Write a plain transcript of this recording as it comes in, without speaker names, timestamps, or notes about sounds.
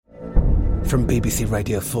From BBC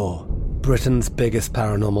Radio 4, Britain's biggest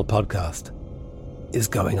paranormal podcast is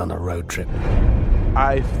going on a road trip.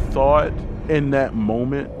 I thought in that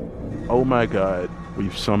moment, oh my God,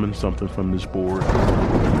 we've summoned something from this board.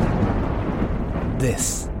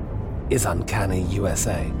 This is Uncanny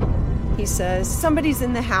USA. He says, somebody's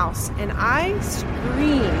in the house, and I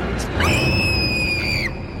screamed.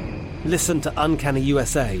 Listen to Uncanny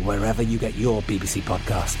USA wherever you get your BBC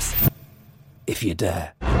podcasts, if you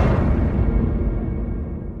dare.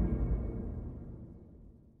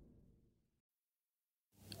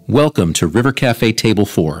 Welcome to River Cafe Table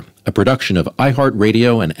 4, a production of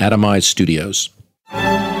iHeartRadio and Atomize Studios.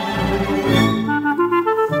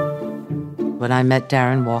 When I met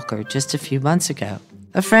Darren Walker just a few months ago,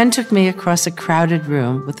 a friend took me across a crowded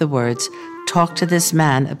room with the words, "Talk to this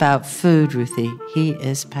man about food, Ruthie. He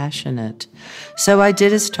is passionate." So I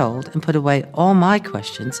did as told and put away all my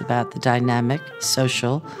questions about the dynamic,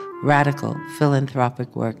 social, radical,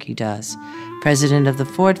 philanthropic work he does. President of the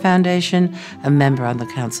Ford Foundation, a member on the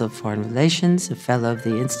Council of Foreign Relations, a fellow of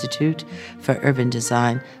the Institute for Urban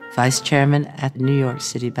Design, vice chairman at New York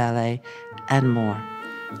City Ballet, and more.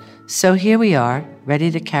 So here we are,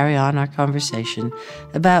 ready to carry on our conversation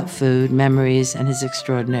about food, memories, and his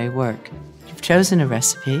extraordinary work. You've chosen a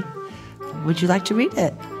recipe. Would you like to read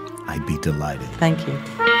it? I'd be delighted. Thank you.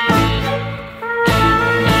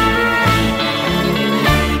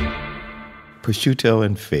 Prosciutto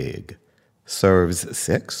and fig. Serves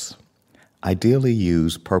 6. Ideally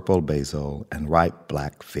use purple basil and ripe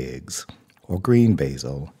black figs, or green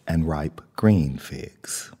basil and ripe green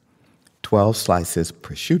figs. 12 slices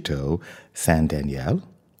prosciutto San Daniele,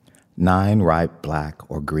 9 ripe black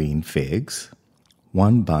or green figs,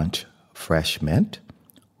 1 bunch fresh mint,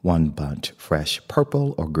 1 bunch fresh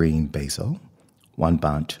purple or green basil, 1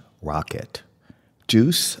 bunch rocket,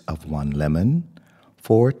 juice of 1 lemon,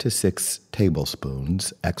 4 to 6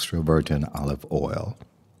 tablespoons extra virgin olive oil.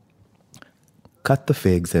 Cut the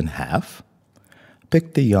figs in half.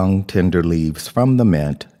 Pick the young tender leaves from the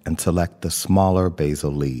mint and select the smaller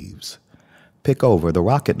basil leaves. Pick over the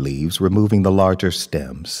rocket leaves, removing the larger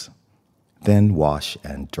stems. Then wash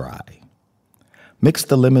and dry. Mix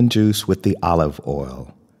the lemon juice with the olive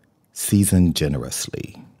oil. Season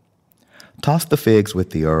generously. Toss the figs with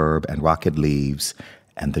the herb and rocket leaves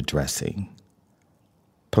and the dressing.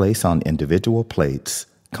 Place on individual plates,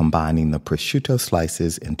 combining the prosciutto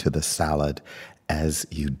slices into the salad as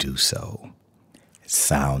you do so. It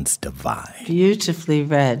sounds divine. Beautifully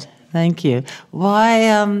read. Thank you.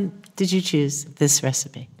 Why did you choose this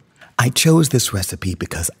recipe? I chose this recipe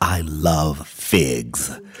because I love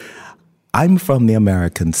figs. I'm from the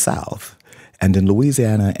American South, and in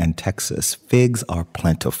Louisiana and Texas, figs are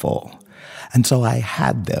plentiful. And so I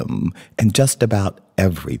had them in just about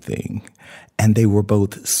everything. And they were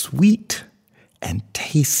both sweet and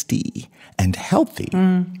tasty and healthy.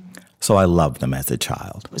 So I loved them as a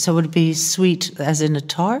child. So would it be sweet as in a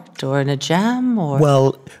tart or in a jam? Or?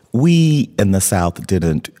 Well, we in the South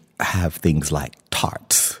didn't have things like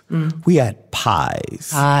tarts. We had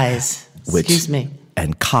pies. Excuse me.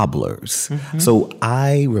 And cobblers. Mm-hmm. So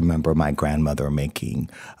I remember my grandmother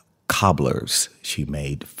making cobblers. She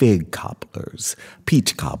made fig cobblers,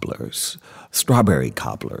 peach cobblers, strawberry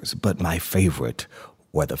cobblers, but my favorite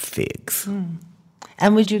were the figs.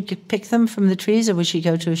 And would you pick them from the trees, or would she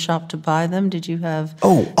go to a shop to buy them? Did you have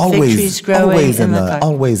always, fig trees growing always in the garden?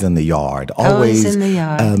 Always in the yard. Always in the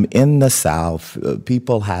yard. In the South,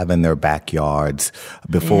 people have in their backyards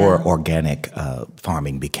before organic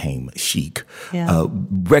farming became chic. Yeah.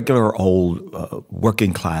 Regular old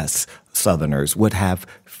working class Southerners would have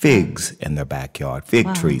figs in their backyard,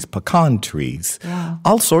 fig trees, pecan trees,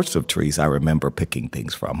 all sorts of trees. I remember picking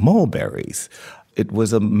things from, mulberries. It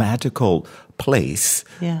was a magical place,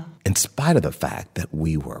 in spite of the fact that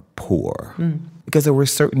we were poor, because there were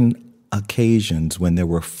certain occasions when there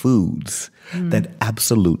were foods that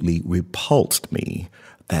absolutely repulsed me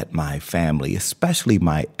that my family, especially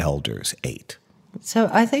my elders, ate. So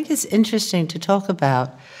I think it's interesting to talk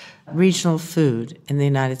about regional food in the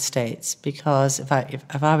United States, because if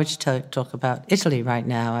I were to talk about Italy right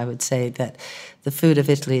now, I would say that the food of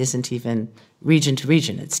Italy isn't even region to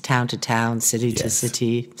region. It's town to town, city to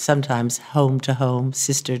city, sometimes home to home,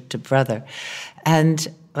 sister to brother. And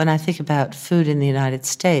when I think about food in the United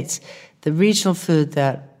States, the regional food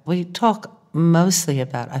that we talk mostly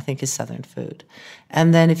about, I think, is Southern food.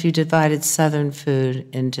 And then if you divided Southern food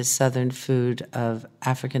into Southern food of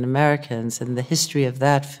African Americans and the history of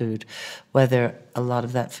that food, whether a lot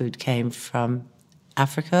of that food came from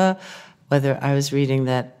Africa, whether I was reading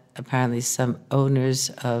that apparently some owners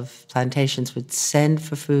of plantations would send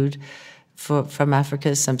for food from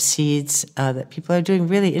Africa, some seeds, that people are doing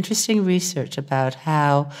really interesting research about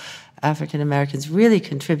how African Americans really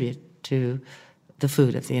contribute to the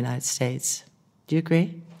food of the United States. Do you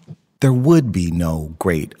agree? There would be no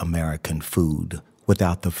great American food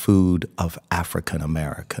without the food of African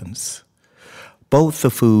Americans. Both the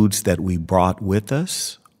foods that we brought with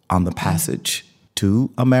us on the passage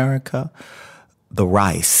to America, the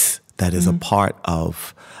rice that is a part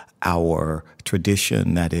of our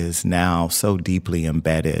tradition that is now so deeply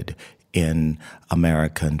embedded in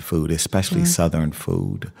American food, especially Southern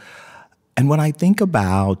food. And when I think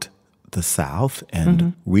about the South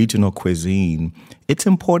and regional cuisine, it's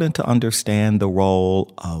important to understand the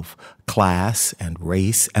role of class and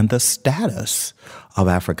race and the status of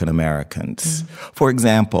African Americans. For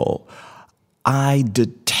example, I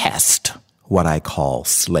detest what I call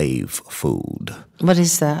slave food. What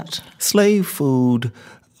is that? Slave food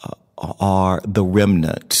are the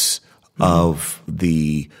remnants of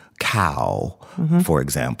the cow, for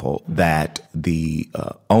example, that the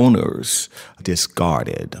owners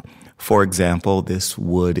discarded. For example, this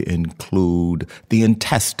would include the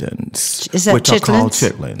intestines, Is that which chitlins? are called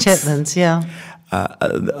chitlins. Chitlins,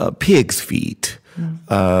 yeah. Pig's feet,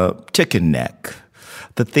 chicken neck,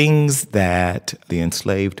 the things that the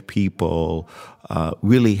enslaved people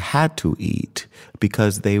really had to eat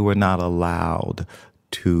because they were not allowed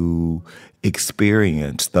to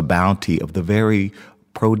experience the bounty of the very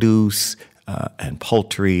produce and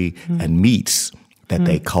poultry and meats that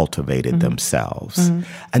they cultivated themselves.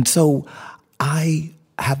 And so I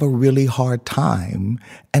have a really hard time,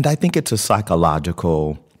 and I think it's a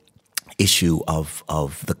psychological issue of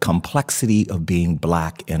the complexity of being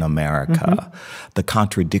Black in America, the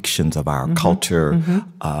contradictions of our culture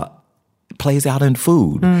plays out in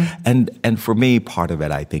food. And for me, part of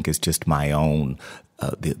it, I think, is just my own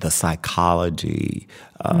the psychology,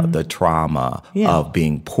 the trauma of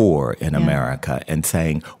being poor in America, and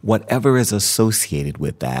saying whatever is associated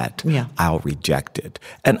with that, I'll reject it.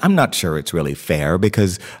 And I'm not sure it's really fair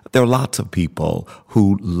because there are lots of people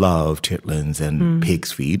who love chitlins and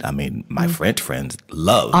pig's feet. I mean, my French friends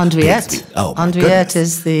love pig's feet. Oh, my Andouillette goodness.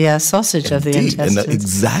 is the sausage of the Indeed. intestines. And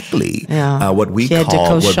exactly. Yeah. What we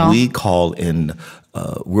call in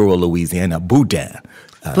rural Louisiana boudin.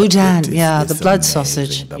 Boudin, it's the blood amazing.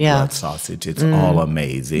 sausage. The blood sausage, it's all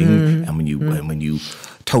amazing. And when you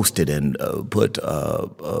toast it and put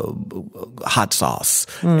hot sauce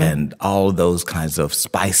and all of those kinds of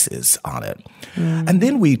spices on it. And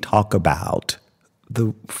then we talk about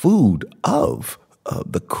the food of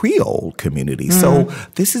the Creole community. So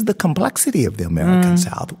this is the complexity of the American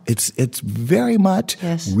South. It's very much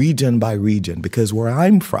region by region, because where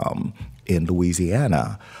I'm from in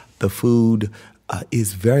Louisiana, the food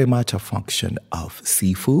is very much a function of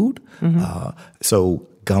seafood. So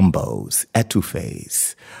gumbos,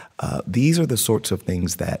 etouffees. These are the sorts of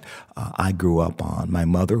things that I grew up on. My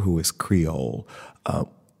mother, who is Creole,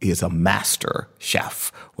 is a master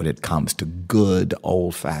chef when it comes to good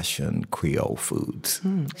old-fashioned Creole foods.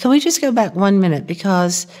 Can we just go back 1 minute?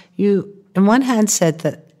 Because you, on one hand, said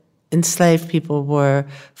that enslaved people were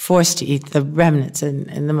forced to eat the remnants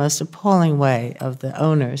in the most appalling way of the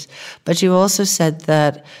owners. But you also said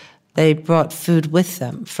that they brought food with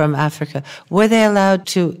them from Africa. Were they allowed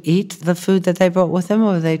to eat the food that they brought with them,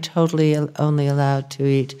 or were they totally only allowed to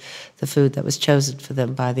eat the food that was chosen for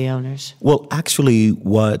them by the owners? Well, actually,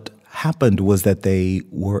 what happened was that they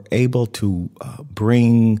were able to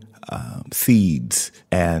bring seeds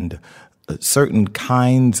and certain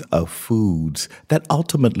kinds of foods that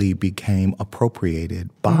ultimately became appropriated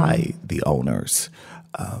by the owners.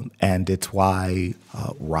 And it's why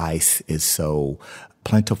rice is so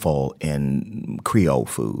plentiful in Creole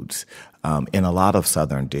foods, in a lot of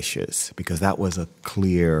Southern dishes, because that was a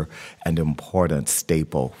clear and important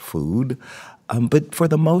staple food. But for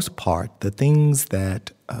the most part, the things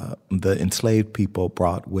that the enslaved people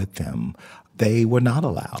brought with them, they were not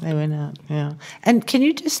allowed. They were not, yeah. And can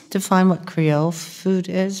you just define what Creole food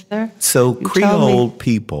is there? So Creole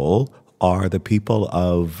people are the people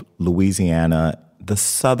of Louisiana, the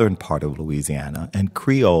southern part of Louisiana, and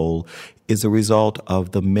Creole is a result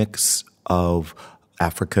of the mix of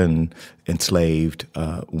African enslaved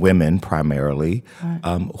women primarily,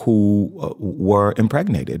 who were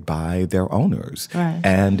impregnated by their owners.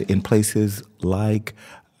 And in places like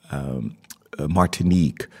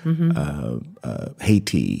Martinique,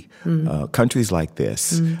 Haiti, countries like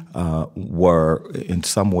this were in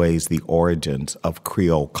some ways the origins of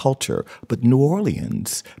Creole culture. But New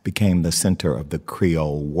Orleans became the center of the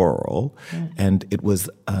Creole world, and it was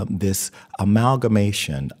this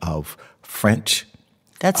amalgamation of French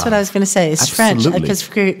That's what I was going to say. It's French, because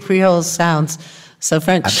Creole sounds so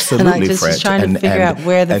French. Absolutely and I just French. was trying to figure out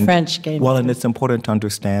where the French came Well, from. and it's important to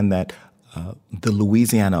understand that the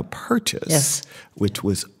Louisiana Purchase, which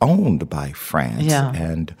was owned by France,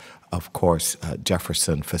 and of course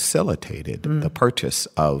Jefferson facilitated the purchase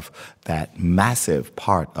of that massive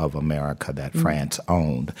part of America that France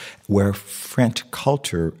owned, where French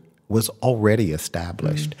culture was already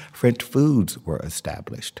established. French foods were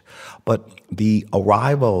established. But the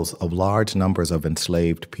arrivals of large numbers of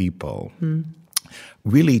enslaved people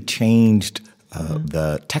really changed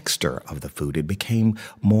the texture of the food. It became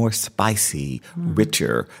more spicy,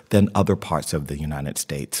 richer than other parts of the United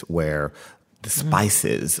States where the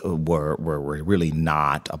spices were really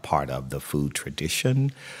not a part of the food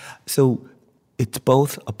tradition. So it's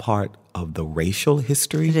both a part of the racial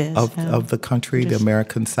history of the country, the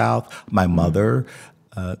American South. My mother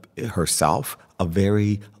herself, a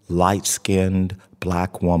very light-skinned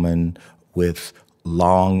black woman with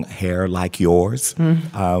long hair like yours,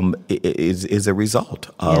 is a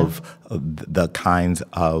result of the kinds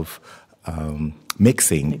of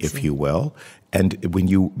mixing, if you will. And when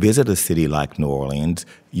you visit a city like New Orleans,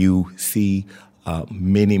 you see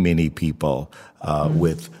many, many people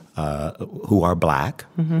with who are black,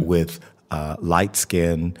 with light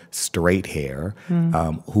skin, straight hair,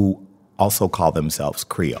 who also call themselves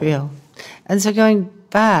Creole. And so going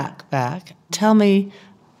back, tell me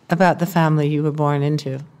about the family you were born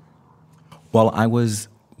into. Well, I was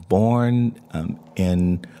born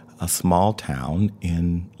in a small town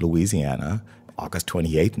in Louisiana, August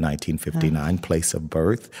 28th, 1959, place of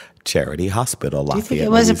birth, Charity Hospital, Lafayette, Do you think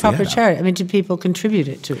it was Louisiana. a proper charity? I mean, did people contribute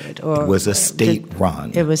it to it? Or it was a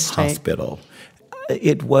state-run hospital.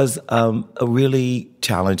 It was a really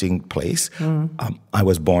challenging place. I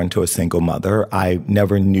was born to a single mother. I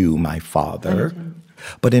never knew my father.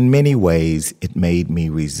 But in many ways, it made me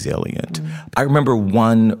resilient. I remember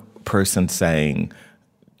one person saying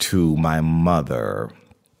to my mother,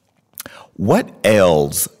 "What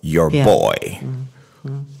ails your boy?"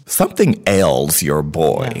 Something ails your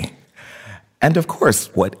boy. And of course,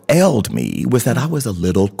 what ailed me was that I was a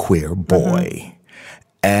little queer boy.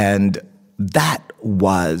 And that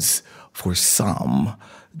was, for some,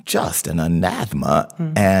 just an anathema,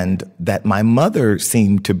 and that my mother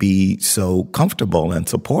seemed to be so comfortable and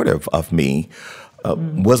supportive of me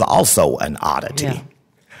was also an oddity.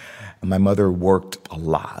 My mother worked a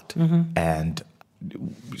lot, and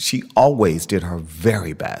she always did her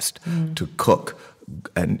very best to cook.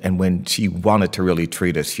 And when she wanted to really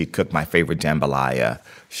treat us, she'd cook my favorite jambalaya,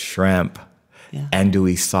 shrimp,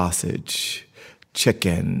 andouille sausage,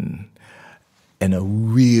 chicken, and a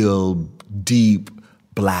real deep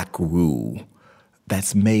black roux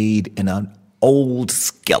that's made in an old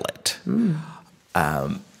skillet,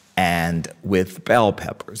 and with bell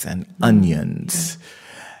peppers and onions.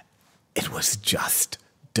 It was just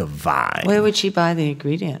divine. Where would she buy the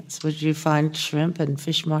ingredients? Would you find shrimp and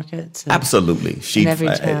fish markets? Absolutely. In every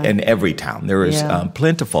town? In every town. There is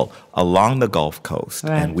plentiful along the Gulf Coast,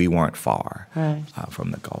 and we weren't far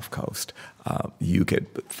from the Gulf Coast. You could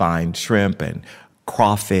find shrimp and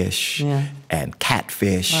crawfish and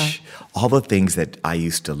catfish, all the things that I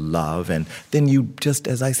used to love. And then you just,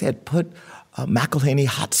 as I said, put McElhaney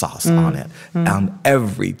hot sauce on it, on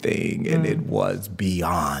everything, and it was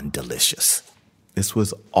beyond delicious. This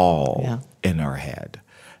was all in her head.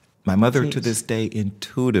 My mother, to this day,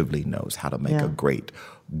 intuitively knows how to make a great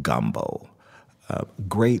gumbo,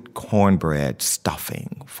 great cornbread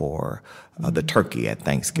stuffing for the turkey at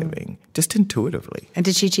Thanksgiving, just intuitively. And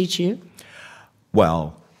did she teach you?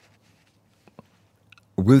 Well,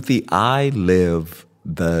 Ruthie, I live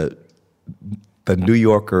the New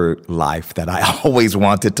Yorker life that I always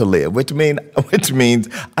wanted to live, which means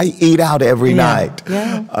I eat out every night.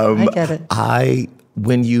 Yeah, I get it.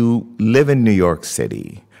 When you live in New York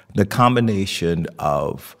City, the combination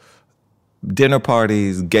of dinner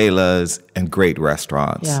parties, galas, and great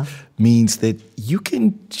restaurants means that you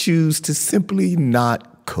can choose to simply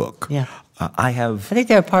not cook. Yeah. I think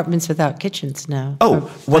there are apartments without kitchens now.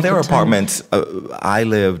 Oh, well, there are apartments. I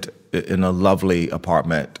lived in a lovely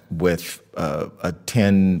apartment with a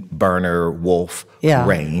 10-burner Wolf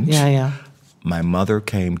range. My mother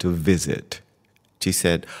came to visit. She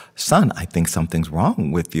said, "Son, I think something's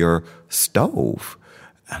wrong with your stove."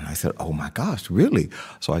 And I said, "Oh, my gosh, really?"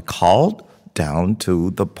 So I called down to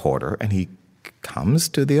the porter, and he comes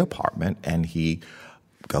to the apartment, and he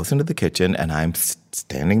goes into the kitchen, and I'm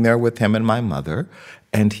standing there with him and my mother,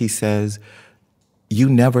 and he says, "You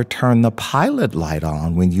never turned the pilot light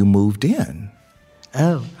on when you moved in."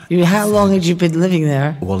 Oh. How long had you been living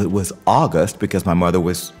there? Well, it was August because my mother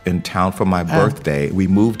was in town for my birthday. We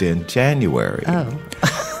moved in January. Oh.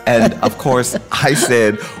 And, of course, I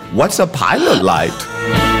said, "What's a pilot light?"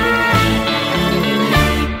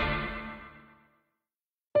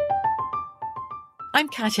 I'm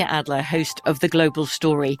Katya Adler, host of The Global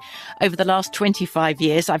Story. Over the last 25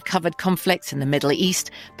 years, I've covered conflicts in the Middle East,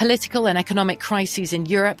 political and economic crises in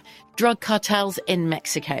Europe, drug cartels in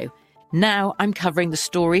Mexico. Now I'm covering the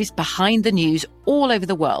stories behind the news all over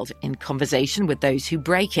the world in conversation with those who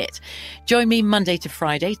break it. Join me Monday to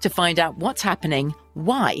Friday to find out what's happening,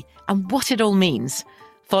 why, and what it all means.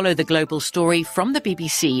 Follow The Global Story from the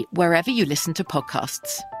BBC wherever you listen to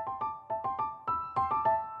podcasts.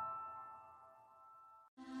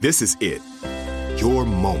 This is it. Your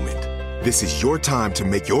moment. This is your time to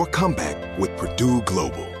make your comeback with Purdue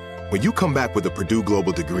Global. When you come back with a Purdue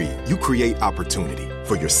Global degree, you create opportunity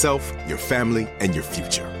for yourself, your family, and your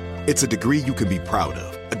future. It's a degree you can be proud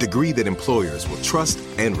of, a degree that employers will trust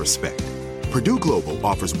and respect. Purdue Global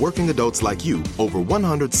offers working adults like you over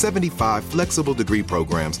 175 flexible degree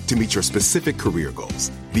programs to meet your specific career goals.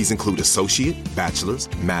 These include associate, bachelor's,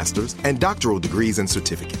 master's, and doctoral degrees and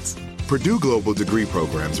certificates. Purdue Global degree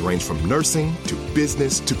programs range from nursing to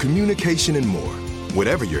business to communication and more.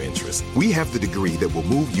 Whatever your interest, we have the degree that will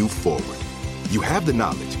move you forward. You have the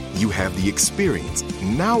knowledge, you have the experience.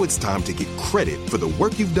 Now it's time to get credit for the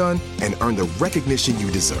work you've done and earn the recognition you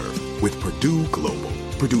deserve with Purdue Global,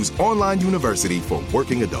 Purdue's online university for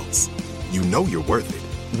working adults. You know you're worth it.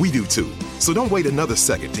 We do too. So don't wait another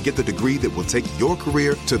second to get the degree that will take your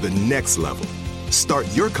career to the next level. Start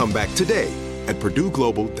your comeback today at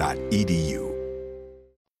purdueglobal.edu.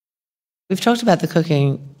 We've talked about the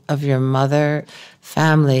cooking of your mother,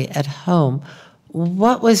 family at home.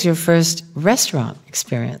 What was your first restaurant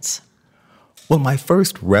experience? Well, my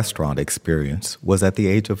first restaurant experience was at the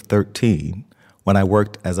age of 13 when I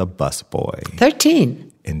worked as a busboy.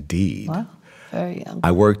 13? Indeed. Wow, very young.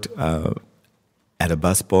 I worked at a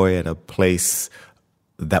busboy at a place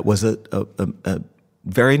that was a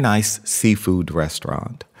very nice seafood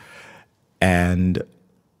restaurant. And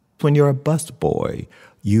when you're a busboy,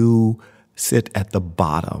 you sit at the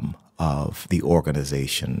bottom of the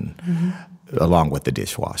organization along with the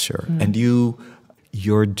dishwasher. And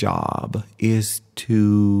your job is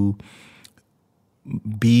to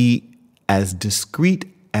be as discreet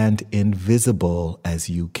and invisible as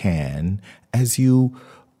you can as you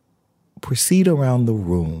proceed around the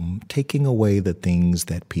room, taking away the things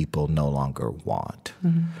that people no longer want.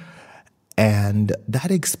 And that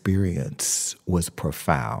experience was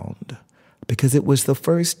profound because it was the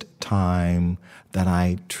first time that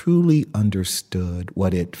I truly understood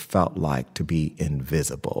what it felt like to be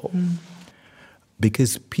invisible.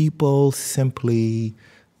 Because people simply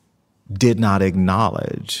did not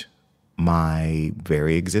acknowledge my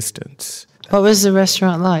very existence. What was the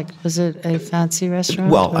restaurant like? Was it a fancy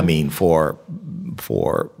restaurant? Well, I mean, for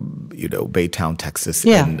Baytown, Texas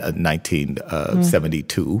in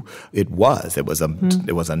 1972, it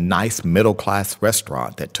was a nice middle class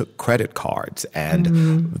restaurant that took credit cards,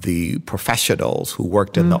 and the professionals who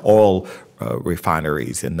worked in the oil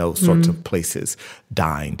refineries and those sorts of places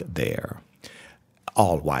dined there.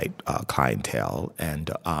 All white clientele,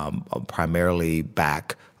 and primarily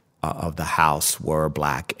back of the house were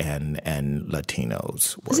Black and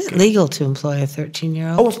Latinos working. Was it legal to employ a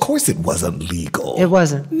 13-year-old? Oh, of course it wasn't legal. It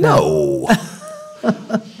wasn't? No.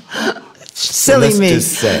 Silly Let's me.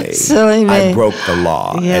 just say Silly me. I broke the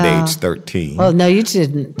law at age 13. Well, no, you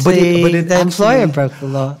didn't. But the employer broke the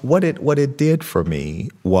law. What it did for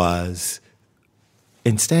me was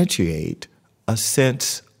instantiate a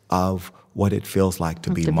sense of what it feels like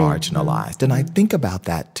to be marginalized. And I think about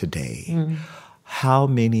that today. How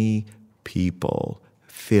many people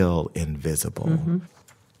feel invisible?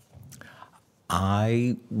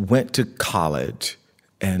 I went to college,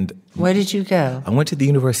 and where did you go? I went to the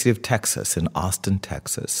University of Texas in Austin,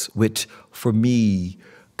 Texas, which for me,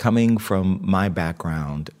 coming from my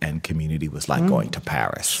background and community, was like going to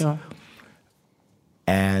Paris. Sure.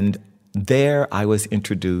 And there I was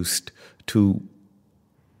introduced to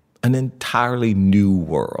an entirely new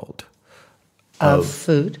world. Of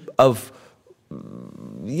food?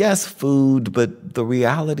 Yes, food, but the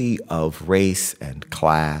reality of race and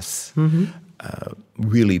class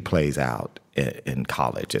really plays out in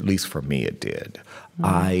college. At least for me, it did.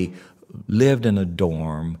 I lived in a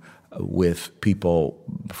dorm with people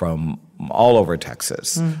from all over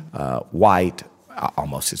Texas, white,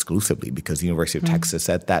 almost exclusively, because the University of Texas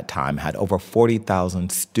at that time had over 40,000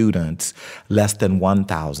 students. Less than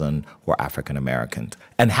 1,000 were African Americans,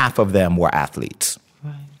 and half of them were athletes.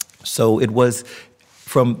 Right. So it was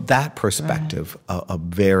from that perspective, a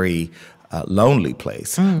very lonely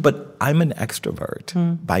place. But I'm an extrovert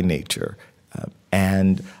by nature.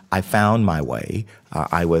 And I found my way.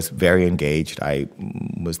 I was very engaged. I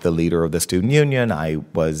was the leader of the student union. I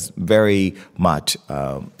was very much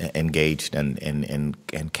engaged in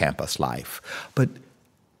campus life. But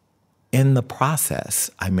in the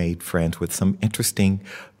process, I made friends with some interesting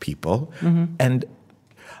people. And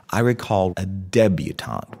I recall a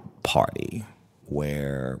debutante party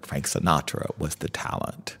where Frank Sinatra was the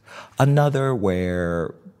talent. Another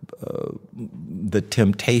where the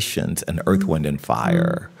Temptations and Earth, Wind, and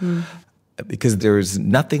Fire, because there's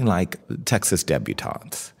nothing like Texas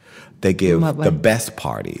debutantes. They give the best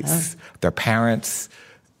parties. Their parents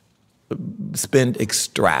spend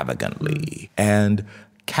extravagantly. And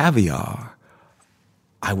caviar,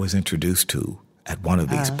 I was introduced to at one of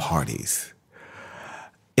these parties.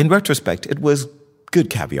 In retrospect, it was good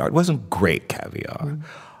caviar. It wasn't great caviar,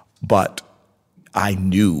 but I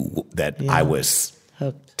knew that I was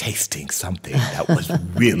tasting something that was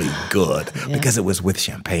really good because it was with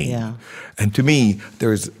champagne. And to me,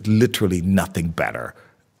 there's literally nothing better.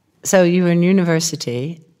 So you were in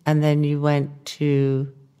university, and then you went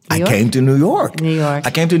to New York? I came to New York. New York.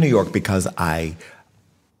 I came to New York because I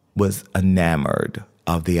was enamored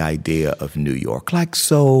of the idea of New York, like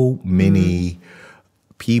so many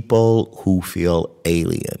people who feel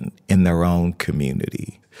alien in their own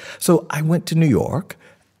community. So I went to New York.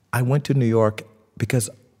 I went to New York because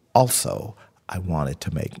also I wanted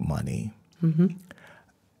to make money.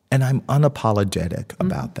 And I'm unapologetic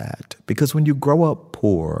about that, because when you grow up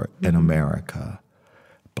poor in America,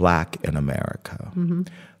 Black in America,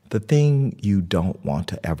 the thing you don't want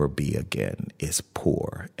to ever be again is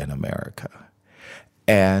poor in America.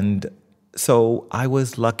 And so I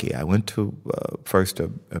was lucky. I went to first a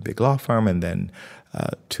big law firm and then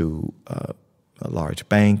to a large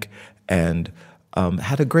bank, and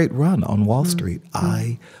had a great run on Wall Street.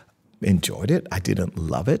 I enjoyed it. I didn't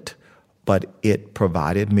love it, but it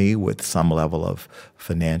provided me with some level of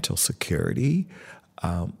financial security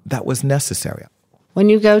that was necessary. When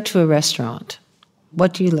you go to a restaurant,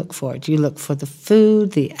 what do you look for? Do you look for the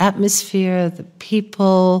food, the atmosphere, the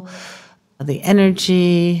people, the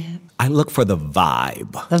energy? I look for the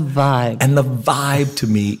vibe. The vibe. And the vibe to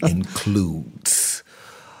me includes,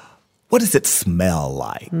 what does it smell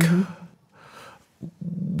like?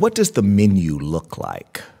 What does the menu look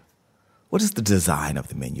like? What does the design of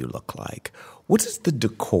the menu look like? What is the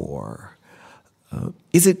decor?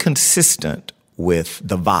 Is it consistent with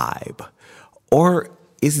the vibe? Or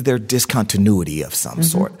is there discontinuity of some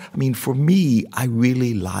sort? I mean, for me, I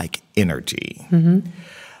really like energy.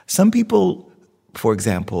 Some people, for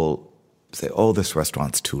example, say, oh, this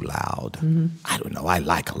restaurant's too loud. I don't know. I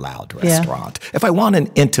like a loud restaurant. If I want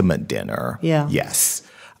an intimate dinner, yes,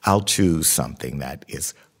 I'll choose something that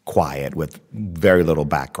is quiet with very little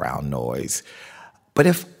background noise. But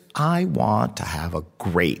if I want to have a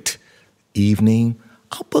great evening,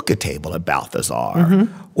 I'll book a table at Balthazar.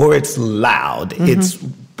 Or it's loud, it's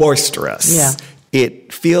boisterous.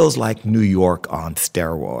 It feels like New York on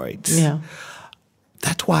steroids.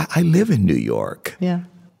 That's why I live in New York.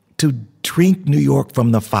 To drink New York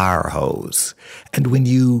from the fire hose. And when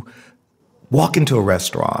you walk into a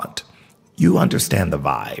restaurant, you understand the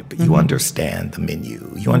vibe, you understand the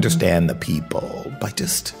menu, you understand the people by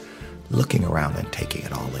just looking around and taking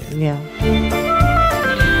it all in.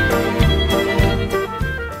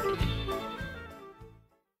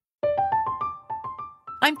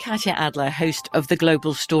 I'm Katya Adler, host of The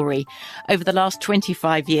Global Story. Over the last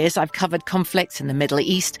 25 years, I've covered conflicts in the Middle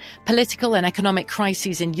East, political and economic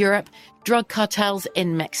crises in Europe, drug cartels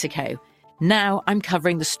in Mexico. Now I'm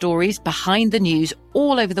covering the stories behind the news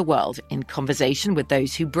all over the world in conversation with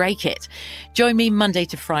those who break it. Join me Monday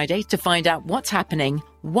to Friday to find out what's happening,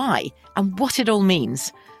 why, and what it all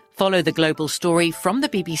means. Follow The Global Story from the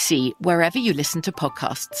BBC wherever you listen to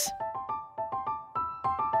podcasts.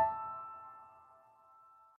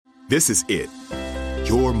 This is it.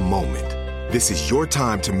 Your moment. This is your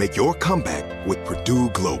time to make your comeback with Purdue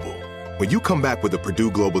Global. When you come back with a Purdue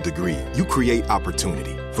Global degree, you create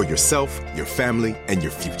opportunity for yourself, your family, and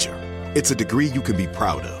your future. It's a degree you can be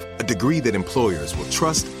proud of, a degree that employers will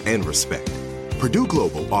trust and respect. Purdue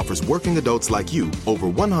Global offers working adults like you over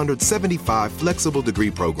 175 flexible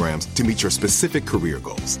degree programs to meet your specific career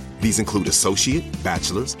goals. These include associate,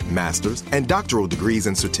 bachelor's, master's, and doctoral degrees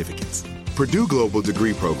and certificates. Purdue Global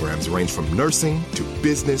degree programs range from nursing to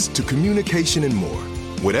business to communication and more.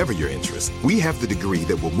 Whatever your interest, we have the degree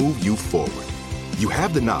that will move you forward. You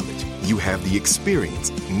have the knowledge, you have the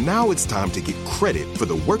experience. Now it's time to get credit for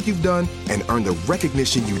the work you've done and earn the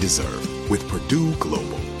recognition you deserve. with Purdue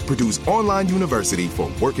Global, Purdue's online university for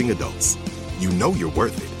working adults. You know you're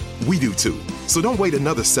worth it. We do too. So don't wait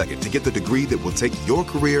another second to get the degree that will take your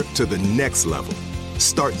career to the next level.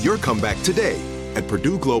 Start your comeback today at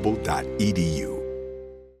purdueglobal.edu.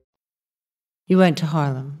 You went to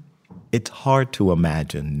Harlem. It's hard to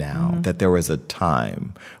imagine now that there was a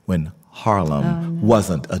time when Harlem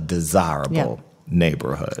wasn't a desirable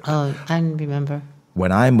neighborhood. Oh, I remember.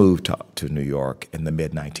 When I moved to New York in the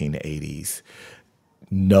mid-1980s,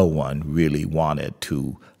 no one really wanted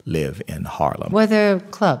to live in Harlem. Were there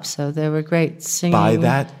clubs? So there were great singing. By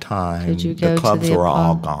that time, the clubs were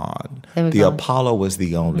all gone. The Apollo was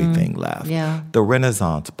the only thing left. Yeah. The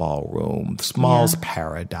Renaissance Ballroom, Small's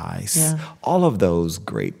Paradise, all of those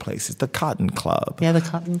great places, the Cotton Club. Yeah, the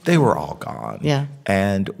Cotton Club. They were all gone. Yeah.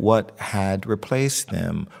 And what had replaced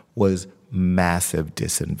them was massive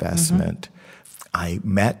disinvestment. I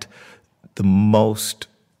met the most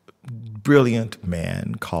brilliant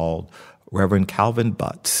man called Reverend Calvin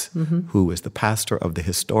Butts, who is the pastor of the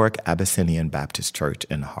historic Abyssinian Baptist Church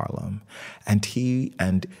in Harlem. And he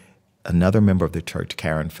and another member of the church,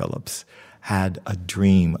 Karen Phillips, had a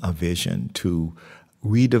dream, a vision to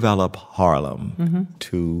redevelop Harlem,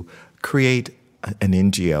 to create an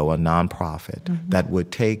NGO, a nonprofit, that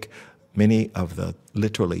would take many of the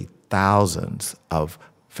literally thousands of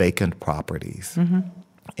vacant properties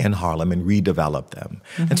in Harlem and redevelop them.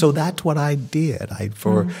 And so that's what I did.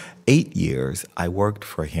 For 8 years, I worked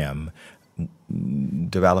for him,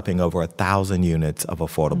 developing over 1,000 units of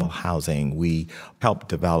affordable housing. We helped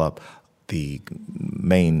develop the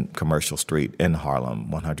main commercial street in Harlem,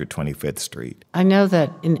 125th Street. I know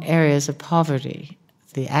that in areas of poverty,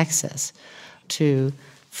 the access to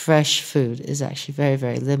fresh food is actually very,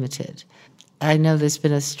 very limited. I know there's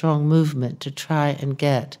been a strong movement to try and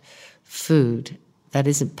get food that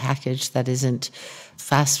isn't packaged, that isn't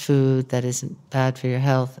fast food, that isn't bad for your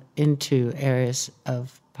health, into areas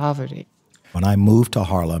of poverty. When I moved to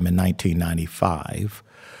Harlem in 1995,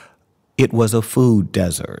 it was a food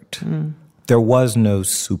desert. There was no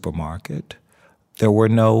supermarket. There were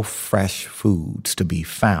no fresh foods to be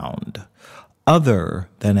found other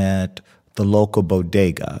than at the local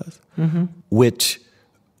bodegas, which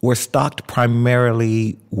were stocked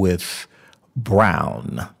primarily with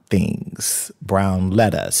brown things, brown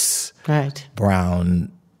lettuce,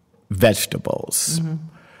 brown vegetables,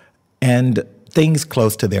 and things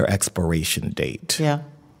close to their expiration date,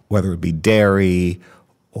 whether it be dairy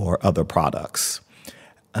or other products.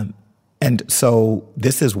 And so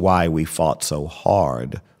this is why we fought so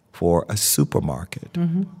hard for a supermarket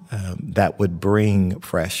that would bring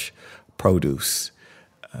fresh produce.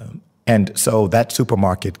 And so that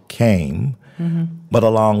supermarket came, but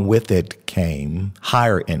along with it came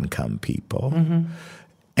higher income people.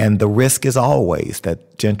 And the risk is always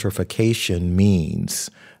that gentrification means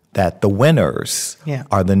that the winners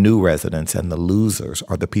are the new residents and the losers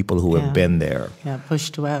are the people who have been there.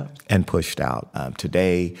 Pushed out. And pushed out.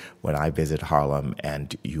 Today, when I visit Harlem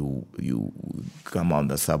and you come off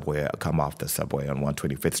the subway on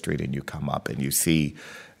 125th Street and you come up and you see,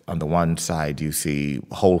 on the one side, you see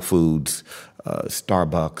Whole Foods,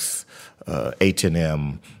 Starbucks,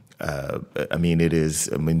 H&M.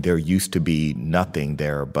 There used to be nothing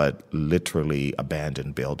there but literally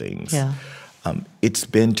abandoned buildings. It's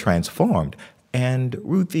been transformed. And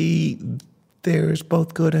Ruthie, there's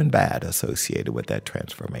both good and bad associated with that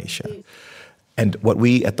transformation. And what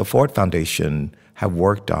we at the Ford Foundation have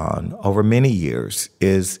worked on over many years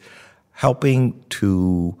is helping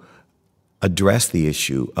to address the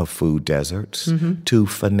issue of food deserts, to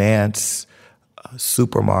finance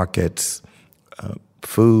supermarkets,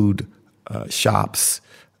 food shops,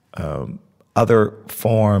 other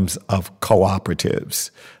forms of cooperatives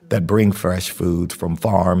that bring fresh foods from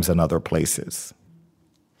farms and other places.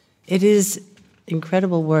 It is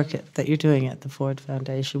incredible work that you're doing at the Ford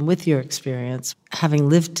Foundation with your experience, having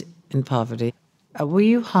lived in poverty. Were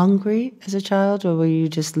you hungry as a child, or were you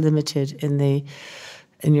just limited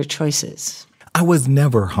in your choices? I was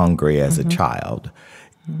never hungry as a child,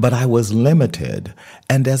 but I was limited.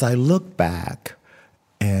 And as I look back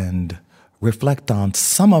and reflect on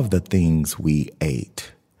some of the things we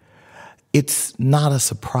ate, it's not a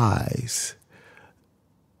surprise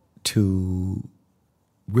to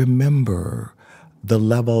remember the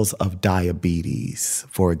levels of diabetes,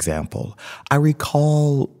 for example. I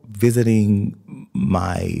recall visiting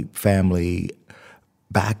my family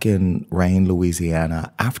back in Rayne,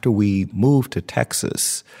 Louisiana. After we moved to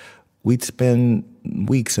Texas, we'd spend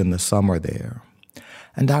weeks in the summer there.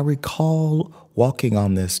 And I recall walking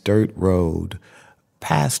on this dirt road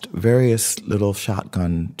past various little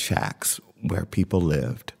shotgun shacks where people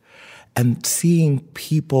lived. and seeing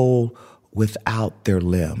people without their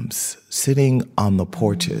limbs sitting on the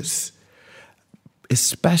porches,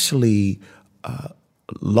 especially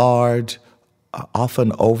large,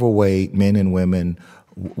 often overweight men and women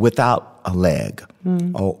without a leg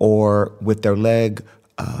or with their leg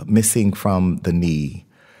missing from the knee.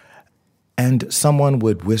 And someone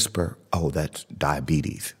would whisper, "Oh, that's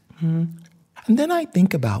diabetes." And then I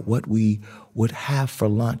think about what we would have for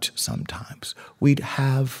lunch sometimes. We'd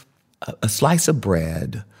have a slice of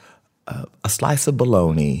bread, a slice of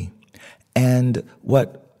bologna, and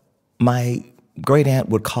what my great aunt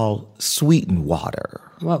would call sweetened water.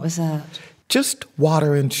 What was that? Just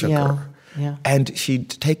water and sugar. Yeah. And she'd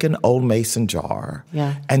take an old mason jar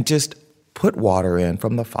and just put water in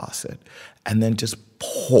from the faucet and then just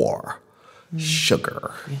pour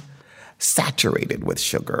sugar, saturated with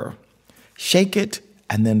sugar. Shake it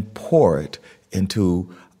and then pour it into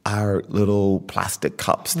our little plastic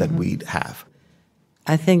cups that we'd have.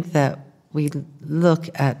 I think that we look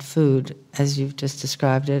at food, as you've just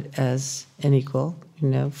described it, as unequal,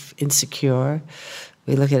 insecure.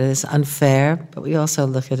 We look at it as unfair, but we also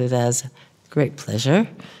look at it as great pleasure.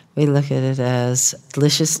 We look at it as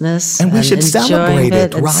deliciousness. And we should celebrate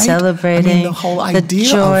it, and right? Celebrating the whole idea the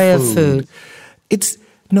joy of food. It's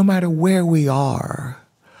no matter where we are,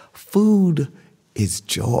 food is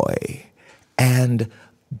joy. And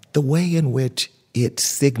the way in which it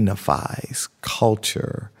signifies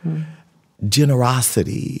culture,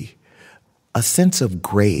 generosity, a sense of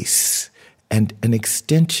grace, and an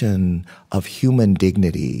extension of human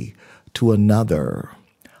dignity to another,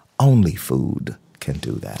 only food can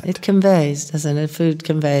do that. It conveys, doesn't it? Food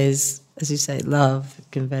conveys, as you say, love.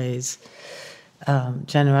 It conveys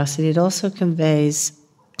generosity. It also conveys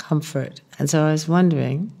comfort. And so I was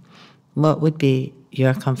wondering, what would be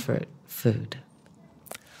your comfort food?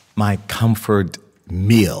 My comfort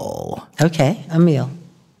meal. Okay, a meal.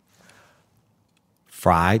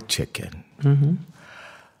 Fried chicken.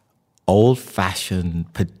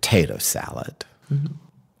 Old-fashioned potato salad.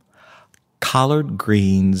 Collard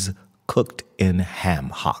greens cooked in ham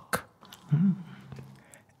hock.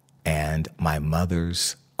 And my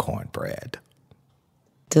mother's cornbread.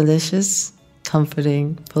 Delicious,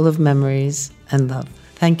 comforting, full of memories and love.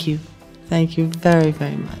 Thank you. Thank you very,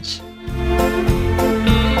 very much.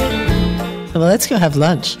 Well, let's go have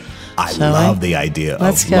lunch. I love the idea of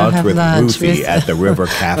Let's go lunch have with lunch Ruthie at the River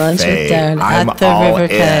Cafe. Lunch with Darren I'm at the all River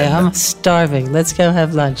Cafe. in. I'm starving. Let's go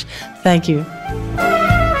have lunch. Thank you.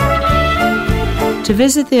 To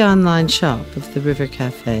visit the online shop of the River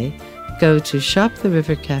Cafe, go to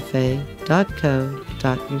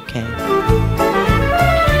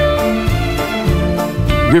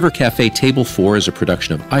shoptherivercafe.co.uk. River Cafe Table 4 is a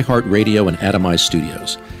production of iHeartRadio and Atomize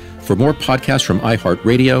Studios. For more podcasts from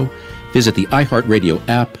iHeartRadio, visit the iHeartRadio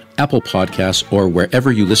app, Apple Podcasts, or wherever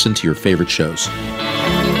you listen to your favorite shows.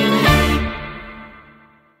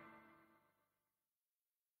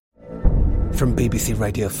 From BBC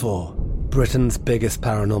Radio 4, Britain's biggest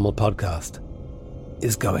paranormal podcast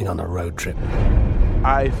is going on a road trip.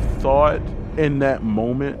 I thought in that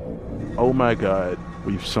moment, oh my God,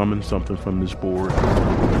 we've summoned something from this board.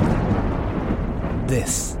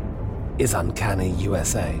 This is Uncanny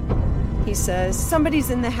USA. He says,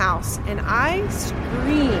 somebody's in the house, and I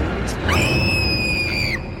screamed.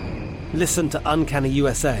 Listen to Uncanny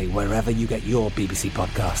USA wherever you get your BBC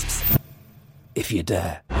podcasts, if you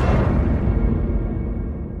dare.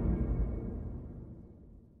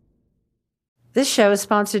 This show is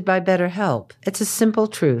sponsored by BetterHelp. It's a simple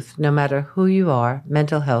truth. No matter who you are,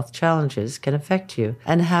 mental health challenges can affect you,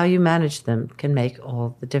 and how you manage them can make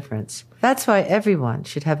all the difference. That's why everyone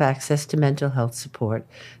should have access to mental health support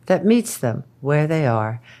that meets them where they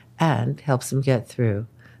are and helps them get through.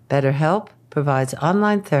 BetterHelp provides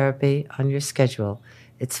online therapy on your schedule.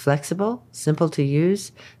 It's flexible, simple to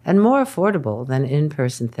use, and more affordable than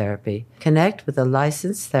in-person therapy. Connect with a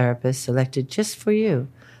licensed therapist selected just for you.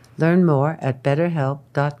 Learn more at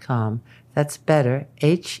BetterHelp.com. That's better,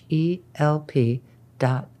 HELP.com.